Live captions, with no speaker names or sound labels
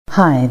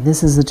Hi,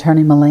 this is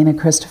attorney Milena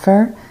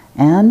Christopher,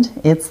 and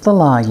it's the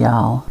law,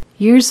 y'all.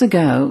 Years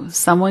ago,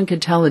 someone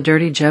could tell a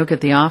dirty joke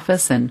at the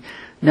office and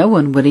no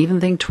one would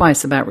even think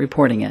twice about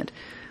reporting it.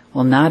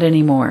 Well, not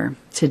anymore.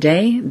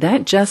 Today,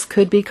 that just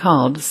could be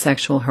called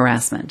sexual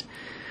harassment.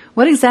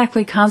 What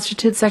exactly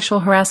constitutes sexual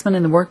harassment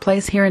in the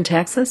workplace here in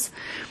Texas?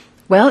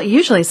 Well,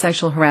 usually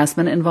sexual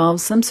harassment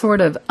involves some sort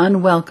of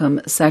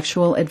unwelcome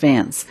sexual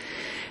advance.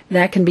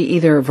 That can be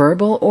either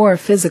verbal or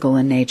physical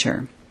in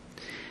nature.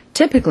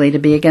 Typically, to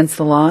be against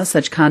the law,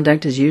 such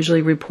conduct is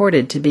usually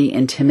reported to be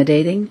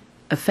intimidating,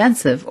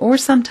 offensive, or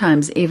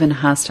sometimes even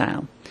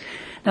hostile.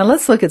 Now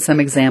let's look at some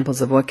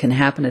examples of what can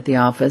happen at the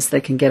office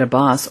that can get a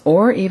boss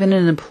or even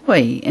an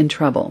employee in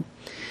trouble.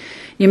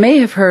 You may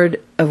have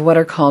heard of what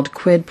are called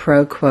quid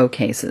pro quo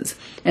cases.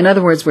 In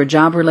other words, where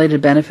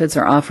job-related benefits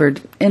are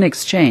offered in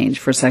exchange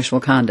for sexual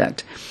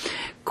conduct.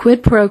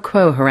 Quid pro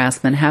quo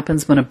harassment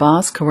happens when a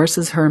boss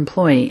coerces her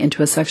employee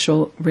into a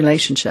sexual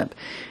relationship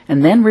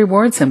and then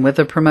rewards him with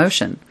a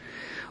promotion.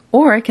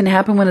 Or it can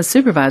happen when a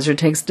supervisor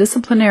takes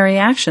disciplinary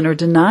action or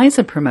denies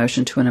a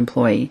promotion to an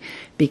employee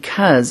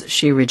because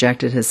she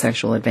rejected his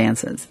sexual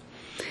advances.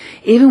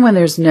 Even when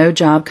there's no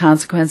job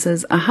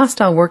consequences, a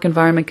hostile work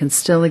environment can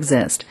still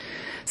exist.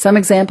 Some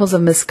examples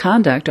of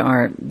misconduct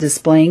are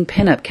displaying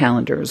pinup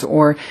calendars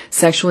or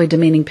sexually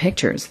demeaning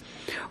pictures.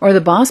 Or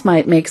the boss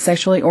might make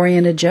sexually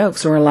oriented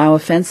jokes or allow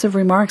offensive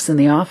remarks in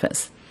the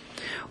office.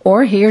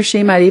 Or he or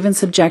she might even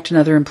subject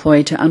another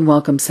employee to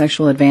unwelcome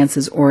sexual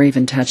advances or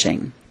even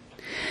touching.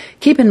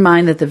 Keep in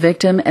mind that the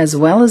victim, as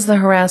well as the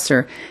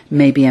harasser,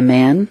 may be a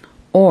man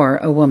or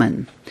a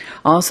woman.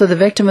 Also, the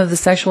victim of the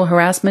sexual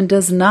harassment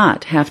does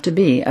not have to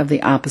be of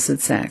the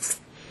opposite sex.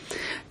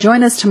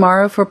 Join us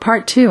tomorrow for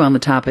part 2 on the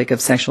topic of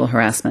sexual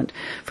harassment.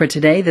 For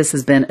today, this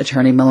has been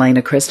attorney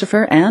Milena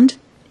Christopher, and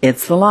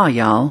it's the law,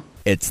 y'all.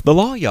 It's the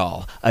Law,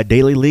 Y'all, a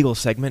daily legal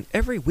segment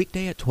every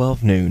weekday at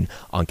 12 noon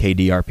on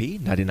KDRP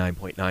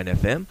 99.9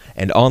 FM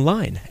and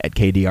online at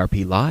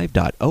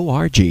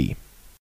kdrplive.org.